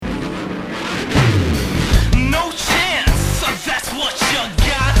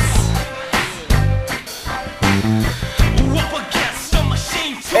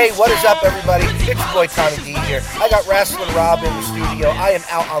Hey, what is up, everybody? It's your boy Tommy D here. I got Rasslin Rob in the studio. I am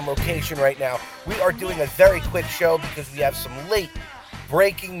out on location right now. We are doing a very quick show because we have some late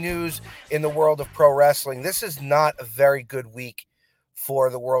breaking news in the world of pro wrestling. This is not a very good week for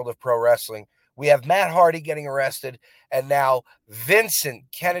the world of pro wrestling. We have Matt Hardy getting arrested, and now Vincent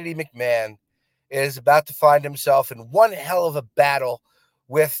Kennedy McMahon is about to find himself in one hell of a battle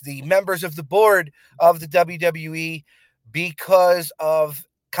with the members of the board of the WWE because of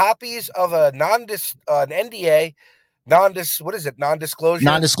copies of a an NDA, non-disclosure?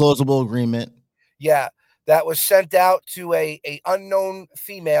 Non-disclosable agreement. Yeah, that was sent out to a unknown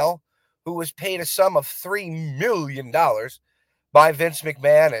female who was paid a sum of $3 million by Vince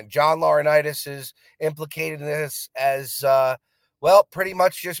McMahon, and John Laurinaitis is implicated in this as, pretty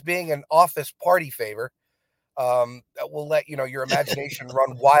much just being an office party favor. We'll let your imagination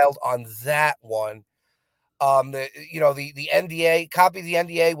run wild on that one. The NDA copy of the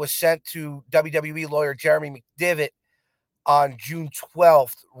NDA was sent to WWE lawyer Jeremy McDivitt on June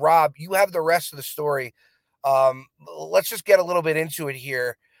 12th. Rob, you have the rest of the story. Let's just get a little bit into it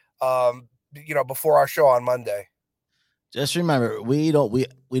here. Before our show on Monday. Just remember,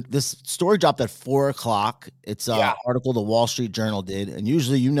 this story dropped at 4:00. It's an article the Wall Street Journal did, and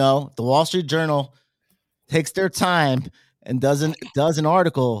usually, the Wall Street Journal takes their time and does an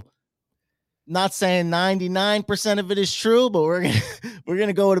article. Not saying 99% of it is true, but we're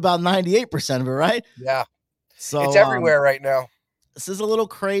gonna go with about 98% of it, right? Yeah. So it's everywhere right now. This is a little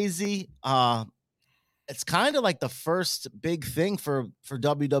crazy. It's kind of like the first big thing for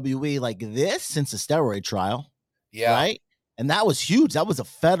WWE like this since the steroid trial. Yeah. Right. And that was huge. That was a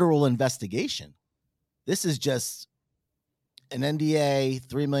federal investigation. This is just an NDA,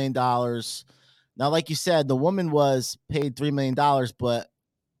 $3 million. Now, like you said, the woman was paid $3 million, but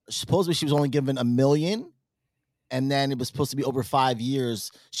supposedly she was only given $1 million. And then it was supposed to be over 5 years.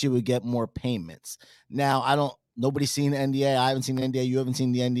 She would get more payments. Now, nobody's seen the NDA. I haven't seen the NDA. You haven't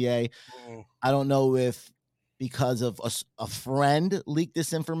seen the NDA. I don't know if because of a friend leaked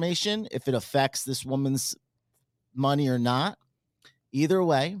this information, if it affects this woman's money or not. Either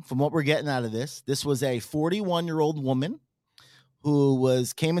way, from what we're getting out of this was a 41-year-old woman who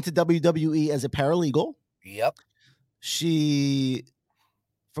came into WWE as a paralegal. Yep. She,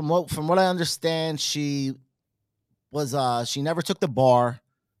 from what I understand, she never took the bar,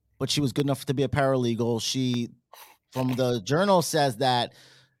 but she was good enough to be a paralegal. She, from the journal, says that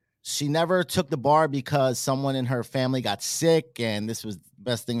she never took the bar because someone in her family got sick and this was the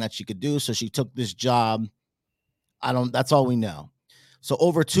best thing that she could do. So she took this job. That's all we know. So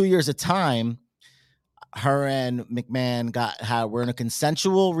over 2 years of time, her and McMahon were in a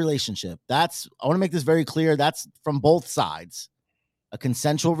consensual relationship. I want to make this very clear. That's from both sides, a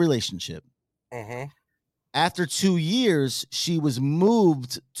consensual relationship. Mm-hmm. After 2 years, she was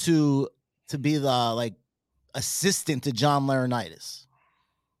moved to be the assistant to John Laurinaitis.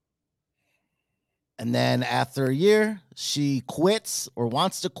 And then after a year, she quits or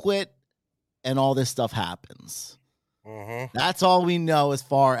wants to quit, and all this stuff happens. Mm-hmm. That's all we know as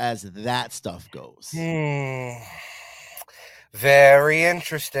far as that stuff goes. Very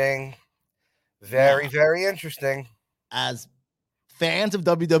interesting. Very interesting. As fans of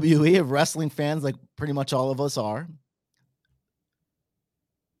WWE, of wrestling fans, like pretty much all of us are,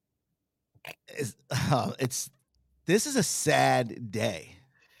 this is a sad day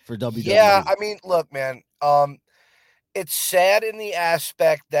for WWE. Yeah, I mean, look, man, it's sad in the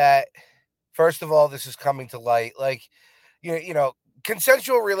aspect that, first of all, this is coming to light. Like,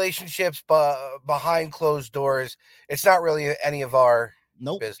 consensual relationships behind closed doors, it's not really any of our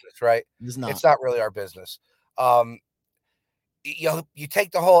business, right? It's not. It's not really our business. You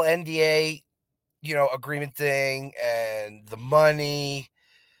take the whole NDA, agreement thing and the money.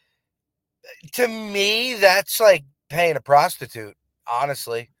 To me, that's like paying a prostitute,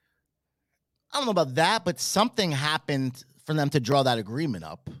 honestly. I don't know about that, but something happened for them to draw that agreement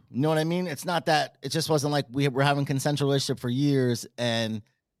up. You know what I mean? It's not that, it just wasn't like we were having a consensual relationship for years and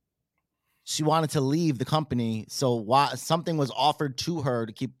she wanted to leave the company. So something was offered to her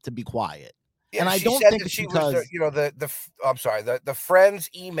to be quiet. Yeah, and I don't think it's because the friend's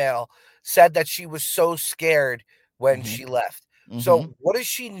email said that she was so scared when she left. So what does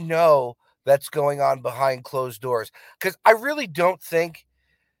she know that's going on behind closed doors? Because I really don't think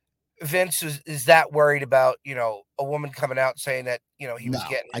Vince is that worried about, a woman coming out saying that, he was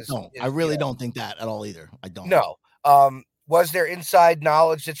getting his, I really don't think that at all either. I don't. No. Was there inside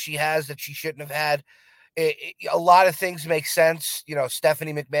knowledge that she has that she shouldn't have had? A lot of things make sense.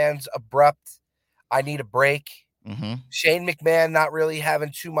 Stephanie McMahon's abrupt, I need a break. Shane McMahon not really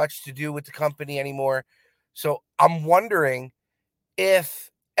having too much to do with the company anymore. So I'm wondering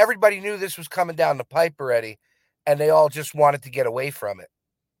if everybody knew this was coming down the pipe already, and they all just wanted to get away from it.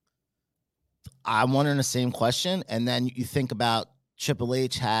 I'm wondering the same question. And then you think about Triple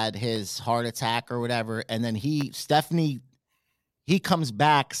H had his heart attack or whatever, and then he comes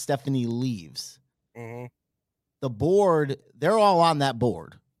back, Stephanie leaves. Mm-hmm. The board, they're all on that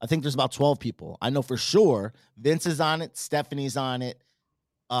board. I think there's about 12 people. I know for sure Vince is on it, Stephanie's on it,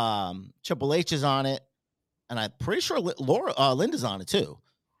 Triple H is on it, and I'm pretty sure Linda's on it too.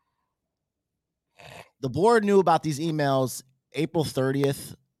 The board knew about these emails April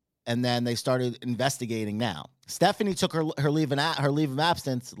 30th, and then they started investigating now. Stephanie took her leave of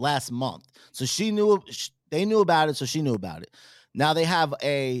absence last month. So they knew about it, so she knew about it. Now they have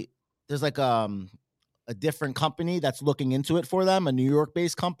there's like a different company that's looking into it for them, a New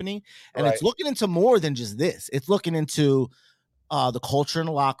York-based company, and It's looking into more than just this. It's looking into the culture in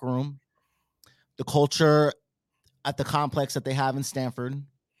the locker room, the culture at the complex that they have in Stanford.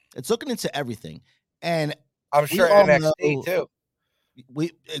 It's looking into everything. And I'm sure NXT too.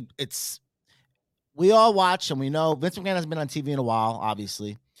 We all watch and we know Vince McMahon has been on TV in a while,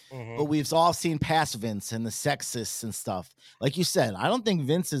 obviously, but we've all seen past Vince and the sexists and stuff. Like you said, I don't think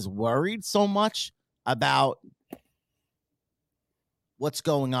Vince is worried so much about what's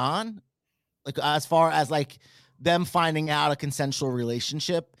going on, like as far as like them finding out a consensual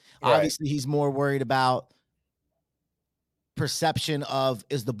relationship. Right. Obviously, he's more worried about perception of,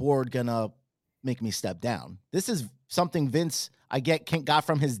 is the board gonna make me step down? This is something Vince, I got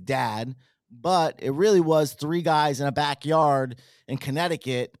from his dad, but it really was three guys in a backyard in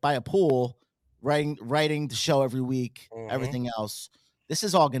Connecticut by a pool writing the show every week, everything else. This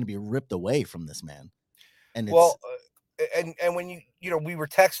is all going to be ripped away from this man. And and when we were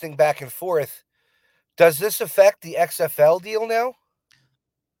texting back and forth, does this affect the XFL deal now?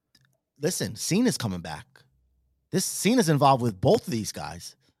 Listen, Cena's coming back. Cena's involved with both of these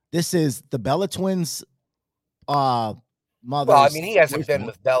guys. This is the Bella twins mother. Well, I mean, he hasn't been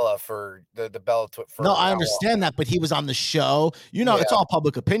with Bella for the Bella twins. No, I understand that, but he was on the show. It's all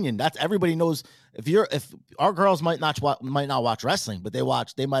public opinion. That's everybody knows. If our girls might not watch wrestling, but they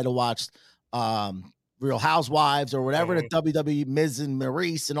might have watched Real Housewives or whatever, the WWE Miz and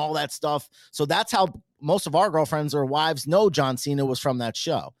Maurice and all that stuff. So that's how most of our girlfriends or wives know John Cena was from that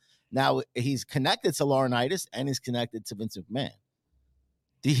show. Now he's connected to Laurinaitis and he's connected to Vince McMahon.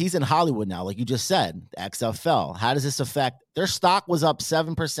 He's in Hollywood now, like you just said, the XFL. How does this affect? Their stock was up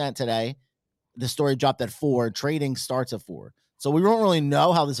 7% today. The story dropped at 4. Trading starts at 4. So we won't really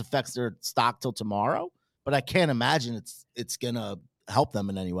know how this affects their stock till tomorrow, but I can't imagine it's going to help them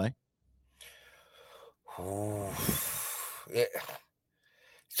in any way.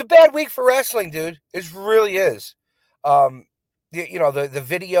 It's a bad week for wrestling, dude. It really is. The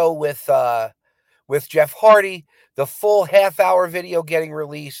video with Jeff Hardy, the full half-hour video getting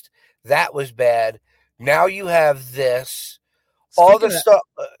released, that was bad. Now you have this, all the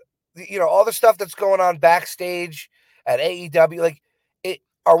stuff that's going on backstage at AEW.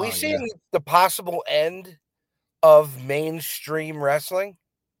 Are we seeing the possible end of mainstream wrestling?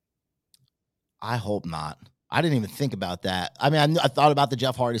 I hope not. I didn't even think about that. I mean, I thought about the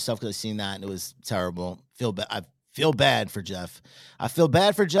Jeff Hardy stuff because I seen that and it was terrible. I feel bad for Jeff. I feel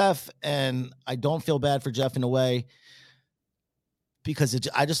bad for Jeff, and I don't feel bad for Jeff in a way because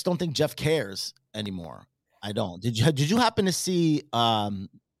I just don't think Jeff cares anymore. I don't. Did you happen to see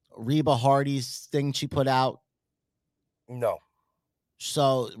Reba Hardy's thing she put out? No.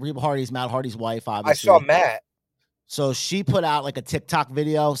 So Reba Hardy's Matt Hardy's wife, obviously. I saw Matt. So she put out like a TikTok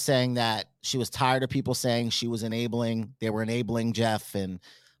video saying that she was tired of people saying they were enabling Jeff and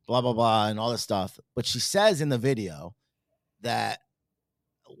blah, blah, blah, and all this stuff. But she says in the video that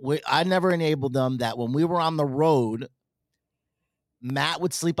I never enabled them, that when we were on the road, Matt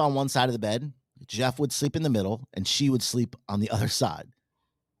would sleep on one side of the bed, Jeff would sleep in the middle, and she would sleep on the other side.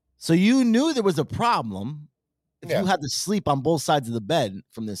 So you knew there was a problem if you had to sleep on both sides of the bed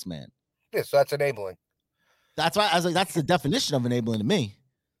from this man. Yeah, so that's enabling. That's why I was like, that's the definition of enabling to me.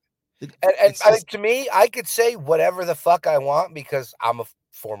 And I think to me, I could say whatever the fuck I want because I'm a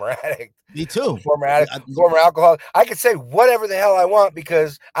former addict. Me too. Former addict, former alcoholic. I could say whatever the hell I want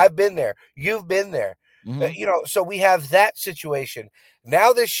because I've been there. You've been there. Mm-hmm. So we have that situation.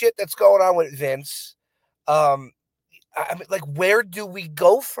 Now this shit that's going on with Vince, I mean, like, where do we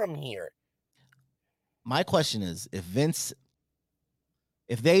go from here? My question is,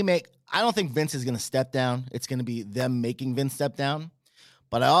 I don't think Vince is going to step down. It's going to be them making Vince step down.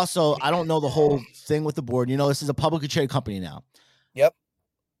 But I don't know the whole thing with the board. This is a publicly traded company now. Yep.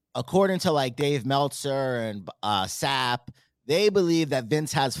 According to like Dave Meltzer and Sapp, they believe that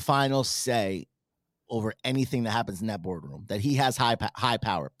Vince has final say over anything that happens in that boardroom, that he has high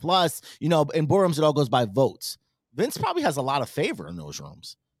power. Plus, in boardrooms, it all goes by votes. Vince probably has a lot of favor in those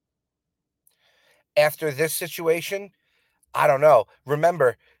rooms. After this situation, I don't know.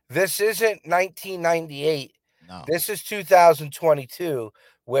 Remember, this isn't 1998. No. This is 2022,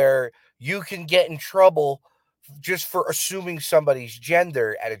 where you can get in trouble just for assuming somebody's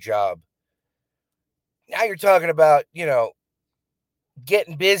gender at a job. Now you're talking about,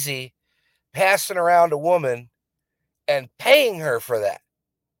 getting busy, passing around a woman, and paying her for that.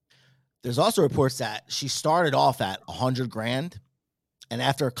 There's also reports that she started off at $100,000, and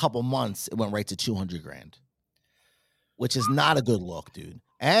after a couple months, it went right to $200,000, which is not a good look, dude.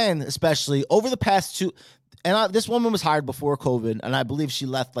 And especially over the past two, and this woman was hired before COVID, and I believe she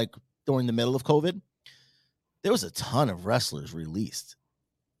left like during the middle of COVID. There was a ton of wrestlers released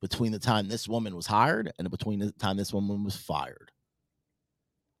between the time this woman was hired and between the time this woman was fired.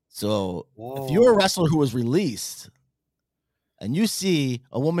 So if you're a wrestler who was released and you see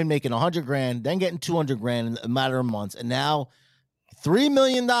a woman making $100,000, then getting $200,000 in a matter of months, and now $3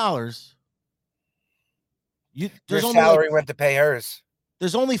 million, your salary went to pay hers.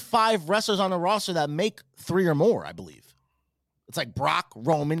 There's only 5 wrestlers on the roster that make 3 or more, I believe. It's like Brock,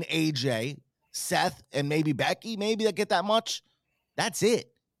 Roman, AJ, Seth, and maybe Becky, maybe that get that much. That's it.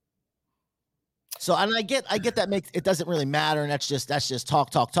 So, and I get that it doesn't really matter, and that's just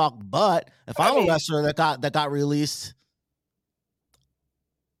talk. But if I'm a wrestler that got released,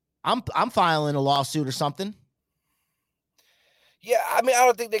 I'm filing a lawsuit or something. Yeah, I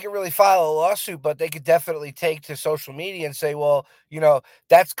don't think they can really file a lawsuit, but they could definitely take to social media and say, well,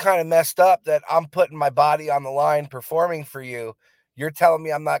 that's kind of messed up that I'm putting my body on the line performing for you. You're telling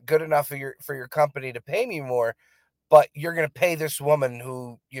me I'm not good enough for your company to pay me more, but you're going to pay this woman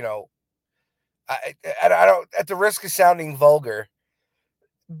who, I don't, at the risk of sounding vulgar,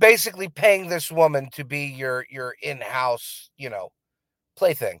 basically paying this woman to be your in-house,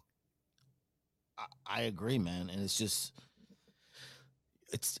 plaything. I agree, man. And it's just,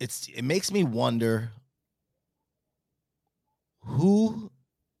 it makes me wonder who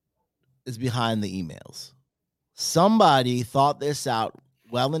is behind the emails. Somebody thought this out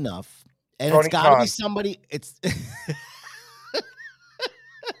well enough, and Tony, it's got to be somebody. It's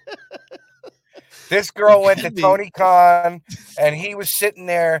this girl went to Tony Khan, and he was sitting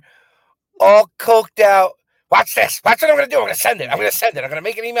there all coked out. Watch this. Watch what I'm going to do. I'm going to send it. I'm going to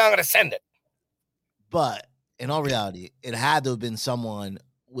make an email. I'm going to send it. But in all reality, it had to have been someone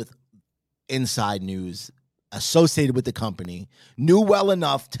with inside news associated with the company, knew well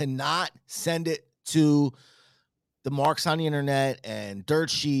enough to not send it to the marks on the internet and dirt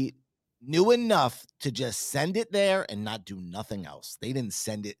sheet, knew enough to just send it there and not do nothing else. They didn't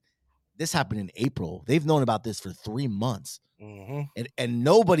send it. This happened in April. They've known about this for 3 months, and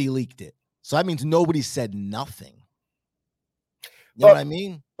nobody leaked it. So that means nobody said nothing. You know what I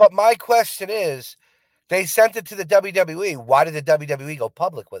mean? But my question is, they sent it to the WWE. Why did the WWE go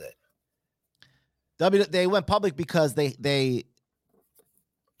public with it? They went public because they're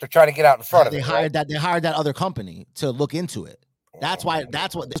trying to get out in front of it. They hired that other that's to look into it. That's why.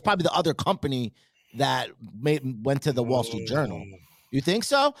 It's probably the other company that went to the Wall Street Journal. You think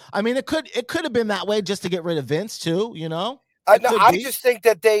so? I mean, it could have been that way just to get rid of Vince too. I just think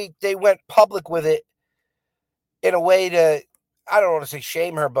that they went public with it in a way to, I don't want to say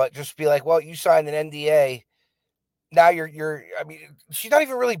shame her, but just be like, well, you signed an NDA. Now you're. I mean, she's not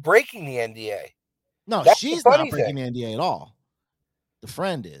even really breaking the NDA. No, she's not breaking the NDA at all. The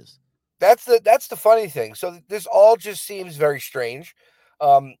friend is. That's the funny thing. So this all just seems very strange,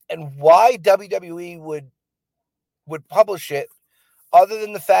 and why WWE would publish it, other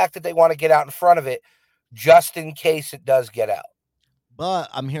than the fact that they want to get out in front of it, just in case it does get out. But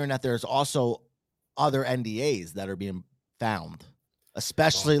I'm hearing that there's also other NDAs that are being found,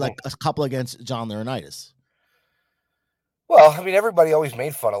 especially like a couple against John Laurinaitis. Well, I mean, everybody always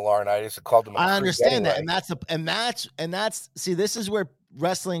made fun of Laurinaitis and called him. I understand that, and that's see, this is where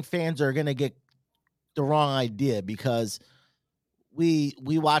wrestling fans are gonna get the wrong idea, because we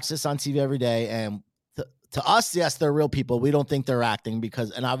watch this on TV every day, and to us, yes, they're real people. We don't think they're acting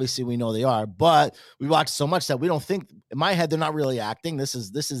and obviously we know they are, but we watch so much that we don't think. In my head, they're not really acting. This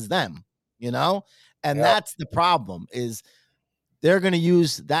is them, and that's the problem. Is they're gonna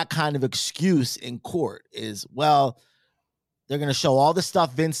use that kind of excuse in court? They're going to show all the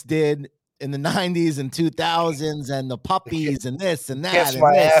stuff Vince did in the 90s and 2000s and the puppies and this and that. Kiss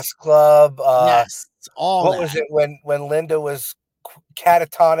My Ass Club. Yes, all what was it when Linda was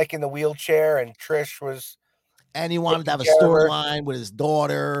catatonic in the wheelchair and Trish was. And he wanted to have a storyline with his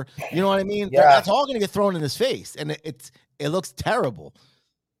daughter. You know what I mean? Yeah. That's all going to get thrown in his face. And it looks terrible.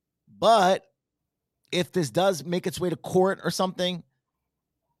 But if this does make its way to court or something,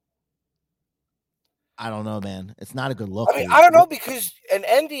 I don't know, man. It's not a good look. I mean, dude. I don't know, because an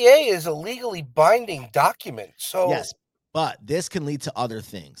NDA is a legally binding document. So yes, but this can lead to other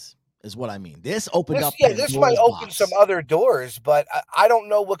things, is what I mean. This opened up. this might open some other doors, but I don't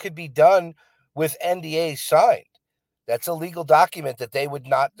know what could be done with NDA signed. That's a legal document that they would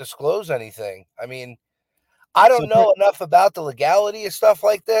not disclose anything. I mean, I don't know enough about the legality of stuff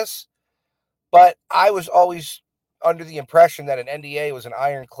like this, but I was always under the impression that an NDA was an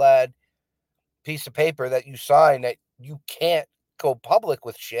ironclad piece of paper that you sign that you can't go public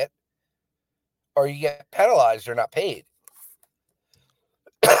with shit, or you get penalized or not paid.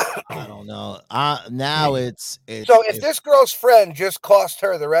 I don't know. Now it's so if this girl's friend just cost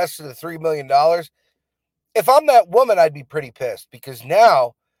her the rest of the $3 million, if I'm that woman, I'd be pretty pissed, because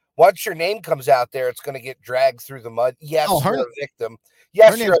now once your name comes out there, it's going to get dragged through the mud. Yes, you're a victim.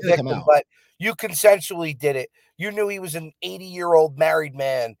 Yes, you're a victim, but you consensually did it. You knew he was an 80-year-old married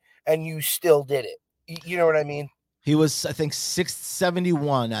man, and you still did it. You know what I mean? He was, I think,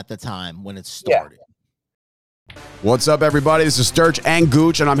 671 at the time when it started. Yeah. What's up, everybody? This is Sturch and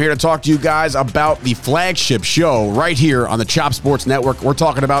Gooch, and I'm here to talk to you guys about the flagship show right here on the Chop Sports Network. We're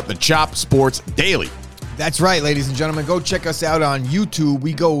talking about the Chop Sports Daily. That's right, ladies and gentlemen. Go check us out on YouTube.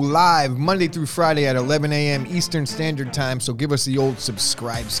 We go live Monday through Friday at 11 a.m. Eastern Standard Time, so give us the old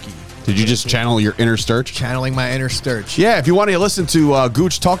subscribe ski. Did you just channel your inner Sturch? Channeling my inner Sturch. Yeah, if you want to listen to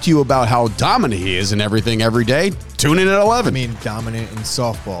Gooch talk to you about how dominant he is in everything every day, tune in at 11. I mean, dominant in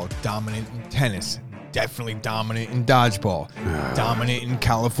softball, dominant in tennis, definitely dominant in dodgeball, dominant in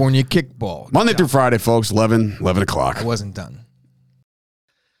California kickball. Monday through Friday, folks, 11 o'clock. I wasn't done.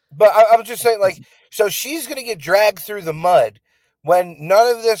 But I was just saying, like, so she's going to get dragged through the mud when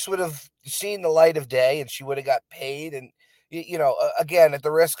none of this would have seen the light of day, and she would have got paid. And, you know, again, at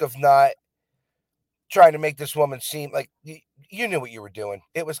the risk of not trying to make this woman seem like you knew what you were doing.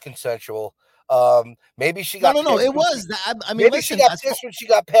 It was consensual. Maybe she got no. It was that. I mean, maybe listen, she got pissed when she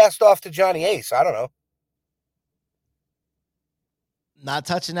got passed off to Johnny Ace. I don't know. Not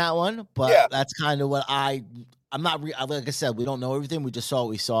touching that one, but that's kind of what I'm not like I said, we don't know everything. We just saw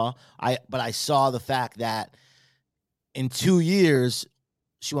what we saw. But I saw the fact that in 2 years,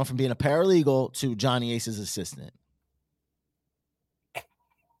 she went from being a paralegal to Johnny Ace's assistant.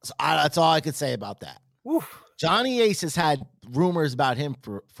 So that's all I could say about that. Oof. Johnny Ace has had rumors about him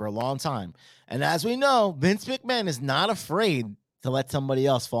for a long time. And as we know, Vince McMahon is not afraid to let somebody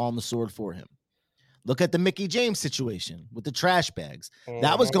else fall on the sword for him. Look at the Mickey James situation with the trash bags. Mm-hmm.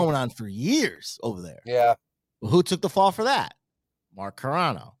 That was going on for years over there. Yeah. Who took the fall for that? Mark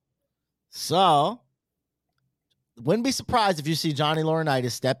Carano. So, wouldn't be surprised if you see Johnny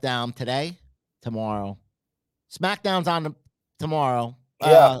Laurinaitis step down today, tomorrow. SmackDown's on tomorrow.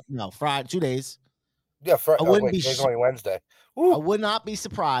 Yeah. No, Friday, 2 days. Yeah, today's only Wednesday. I would not be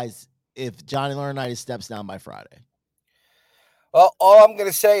surprised if Johnny Laurinaitis steps down by Friday. Well, all I'm going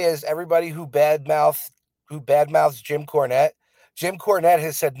to say is everybody who badmouths Jim Cornette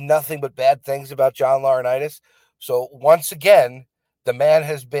has said nothing but bad things about John Laurinaitis. So once again, the man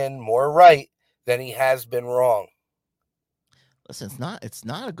has been more right than he has been wrong. Listen, it's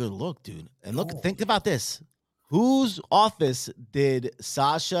not a good look, dude. And think about this. Whose office did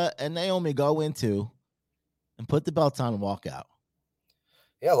Sasha and Naomi go into and put the belts on and walk out?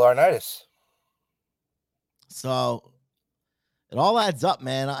 Yeah, Laurinaitis. So it all adds up,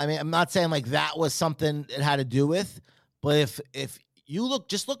 man. I mean, I'm not saying like that was something it had to do with, but if you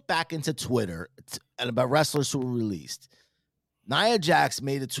look back into Twitter and about wrestlers who were released. Nia Jax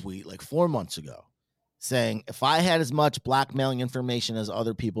made a tweet like 4 months ago saying, if I had as much blackmailing information as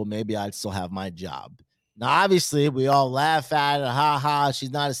other people, maybe I'd still have my job. Now, obviously, we all laugh at it. Ha ha,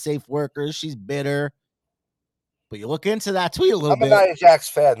 she's not a safe worker. She's bitter. But you look into that tweet a little bit. I'm a Nia Jax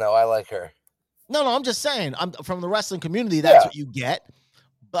fan, though. I like her. No, I'm just saying. I'm from the wrestling community. That's what you get.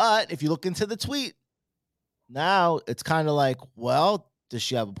 But if you look into the tweet, now it's kind of like, well, does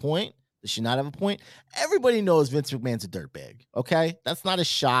she have a point? Does she not have a point? Everybody knows Vince McMahon's a dirtbag. Okay, that's not a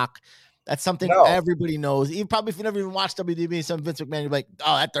shock. That's something everybody knows. Even probably if you never even watched WWE, some Vince McMahon, you're like,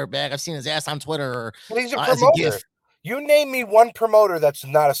 oh, that dirtbag. I've seen his ass on Twitter. Or, he's a promoter. You name me one promoter that's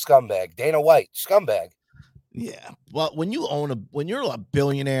not a scumbag. Dana White, scumbag. Yeah, well, when you're a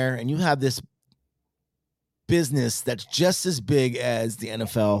billionaire and you have this business that's just as big as the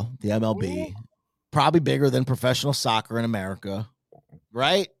NFL, the MLB, probably bigger than professional soccer in America,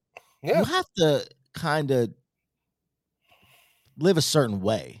 right? Yeah. You have to kind of live a certain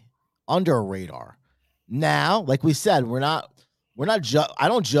way under a radar. Now, like we said, I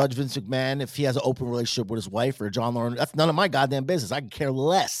don't judge Vince McMahon if he has an open relationship with his wife or John Lauren. That's none of my goddamn business. I can care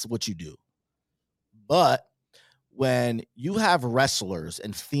less what you do. But when you have wrestlers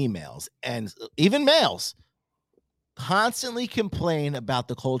and females and even males constantly complain about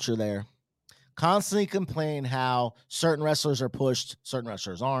the culture there, constantly complain how certain wrestlers are pushed, certain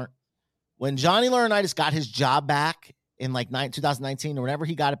wrestlers aren't. When Johnny Laurinaitis got his job back in like 2019 or whenever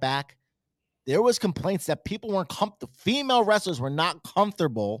he got it back, there was complaints that people weren't comfortable. Female wrestlers were not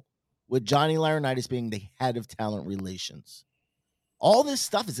comfortable with Johnny Laurinaitis being the head of talent relations. All this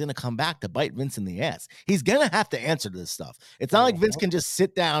stuff is going to come back to bite Vince in the ass. He's going to have to answer to this stuff. It's not like Vince can just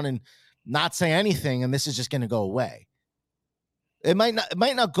sit down and not say anything and this is just going to go away. It might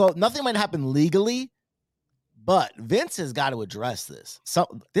not go, nothing might happen legally, but Vince has got to address this. So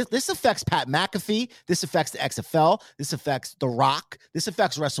this affects Pat McAfee. This affects the XFL. This affects The Rock. This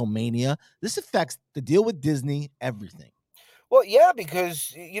affects WrestleMania. This affects the deal with Disney, everything. Well, yeah,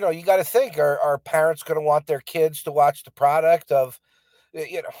 because, you got to think, are parents going to want their kids to watch the product of,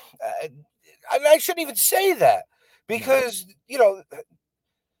 I shouldn't even say that because,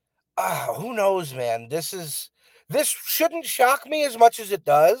 who knows, man, this shouldn't shock me as much as it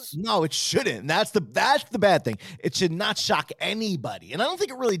does. No, it shouldn't. That's the bad thing. It should not shock anybody. And I don't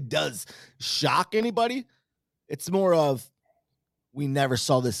think it really does shock anybody. It's more of, we never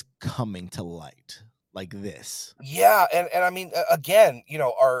saw this coming to light like this. Yeah. And I mean, again,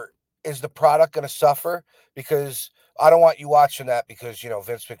 is the product going to suffer? Because I don't want you watching that because,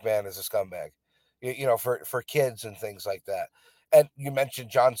 Vince McMahon is a scumbag, for kids and things like that. And you mentioned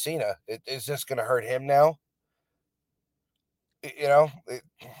John Cena. Is this going to hurt him now? I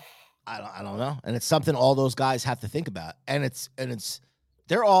don't know. And it's something all those guys have to think about. And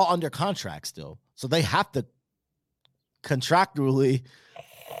they're all under contract still. So they have to contractually,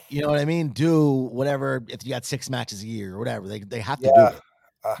 you know what I mean? Do whatever, if you got 6 matches a year or whatever, they have to do it.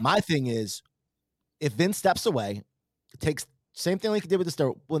 My thing is, if Vince steps away, it takes same thing like he did with the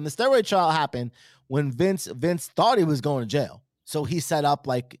steroid. When the steroid trial happened, when Vince thought he was going to jail. So he set up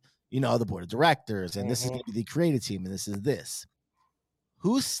the board of directors, and this is going to be the creative team, and this is this.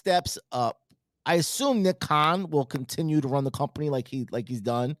 Who steps up? I assume Nick Khan will continue to run the company like he's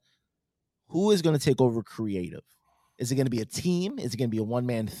done. Who is going to take over creative? Is it going to be a team? Is it going to be a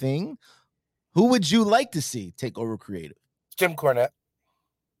one-man thing? Who would you like to see take over creative? Jim Cornette.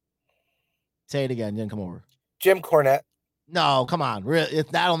 Say it again. Didn't come over. Jim Cornette. No, come on.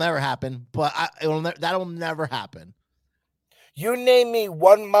 That'll never happen. But that'll never happen. You name me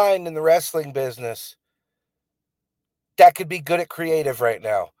one mind in the wrestling business that could be good at creative right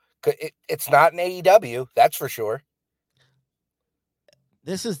now. It's not an AEW, that's for sure.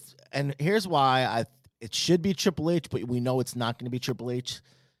 And here's why it should be Triple H, but we know it's not going to be Triple H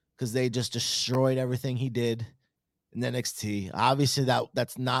because they just destroyed everything he did in NXT. Obviously,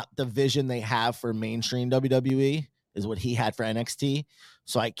 that's not the vision they have for mainstream WWE, is what he had for NXT.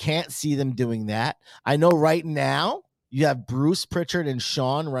 So I can't see them doing that. I know right now you have Bruce Pritchard and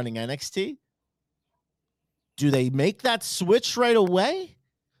Sean running NXT. Do they make that switch right away?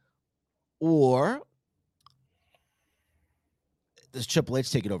 Or does Triple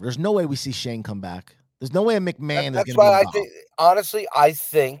H take it over? There's no way we see Shane come back. There's no way a McMahon is going to be involved. I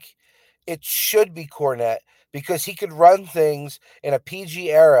think it should be Cornette because he could run things in a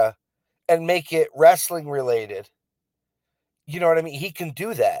PG era and make it wrestling related. You know what I mean? He can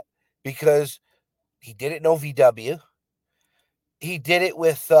do that because he did it in OVW. He did it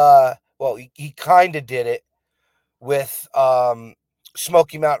with, he kind of did it with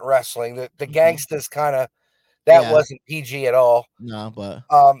Smoky Mountain Wrestling. The Gangsters kind of, wasn't PG at all. No, but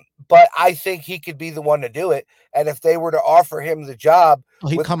I think he could be the one to do it. And if they were to offer him the job,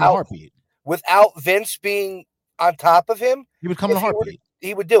 he'd come in a heartbeat. Without Vince being on top of him, he would come in a heartbeat.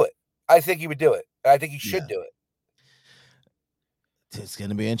 He would do it. I think he would do it. I think he should do it. It's going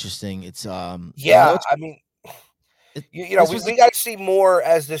to be interesting. It's we got to see more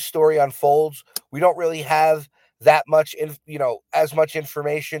as this story unfolds. We don't really have that much, as much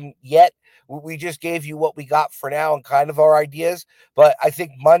information yet. We just gave you what we got for now and kind of our ideas. But I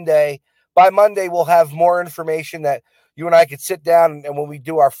think by Monday, we'll have more information that you and I could sit down and when we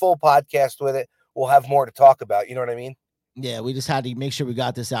do our full podcast with it, we'll have more to talk about. You know what I mean? Yeah, we just had to make sure we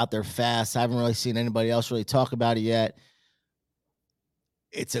got this out there fast. I haven't really seen anybody else really talk about it yet.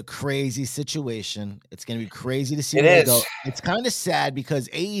 It's a crazy situation. It's going to be crazy to see where they go. It's kind of sad because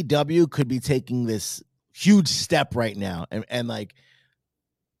AEW could be taking this huge step right now.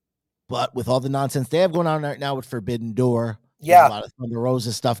 But with all the nonsense they have going on right now with Forbidden Door, a lot of Thunder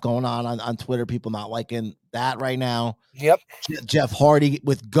Rosa stuff going on Twitter, people not liking that right now. Yep. Jeff Hardy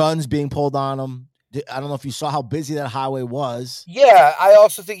with guns being pulled on him. I don't know if you saw how busy that highway was. Yeah, I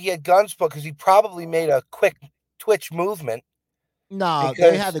also think he had guns, because he probably made a quick twitch movement. No,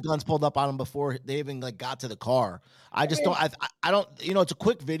 they had the guns pulled up on him before they even like got to the car. I don't. It's a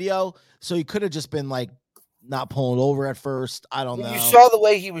quick video, so he could have just been like not pulling over at first. I don't know. You saw the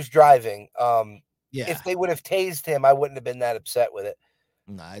way he was driving. Yeah. If they would have tased him, I wouldn't have been that upset with it.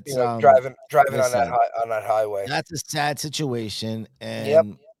 No, it's driving on that highway. That's a sad situation,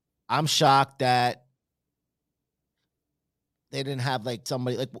 and I'm shocked that they didn't have like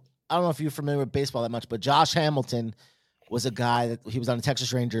somebody like, I don't know if you're familiar with baseball that much, but Josh Hamilton was a guy that he was on the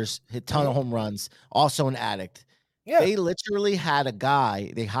Texas Rangers, hit a ton of home runs, also an addict. Yeah. They literally had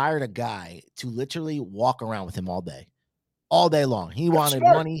they hired a guy to literally walk around with him all day long. He wanted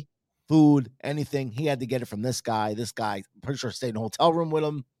money, food, anything. He had to get it from this guy. This guy, I'm pretty sure, stayed in a hotel room with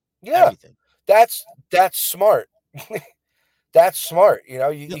him. Yeah. Everything. That's smart. That's smart.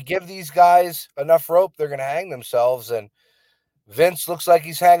 You give these guys enough rope, they're going to hang themselves. And Vince looks like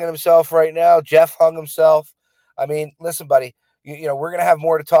he's hanging himself right now. Jeff hung himself. I mean, listen, buddy, we're going to have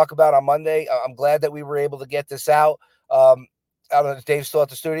more to talk about on Monday. I'm glad that we were able to get this out. I don't know, is Dave still at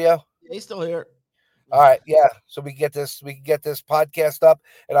the studio? He's still here. All right. Yeah. So we can get this podcast up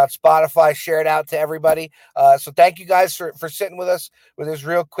and on Spotify, share it out to everybody. So thank you guys for sitting with us with this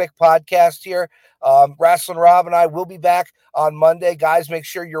real quick podcast here. Rasslin Rob and I will be back on Monday. Guys, make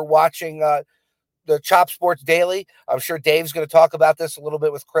sure you're watching the Chop Sports Daily. I'm sure Dave's going to talk about this a little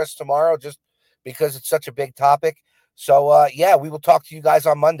bit with Chris tomorrow, just because it's such a big topic. So, we will talk to you guys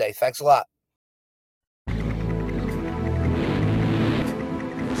on Monday. Thanks a lot.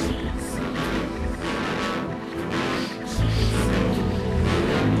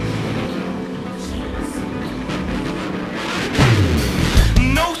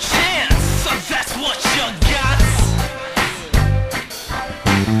 No chance, that's what you got.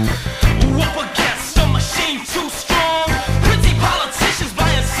 Up against a machine too strong. Pretty politicians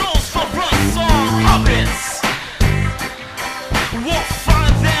buying souls for run song puppets. Wolf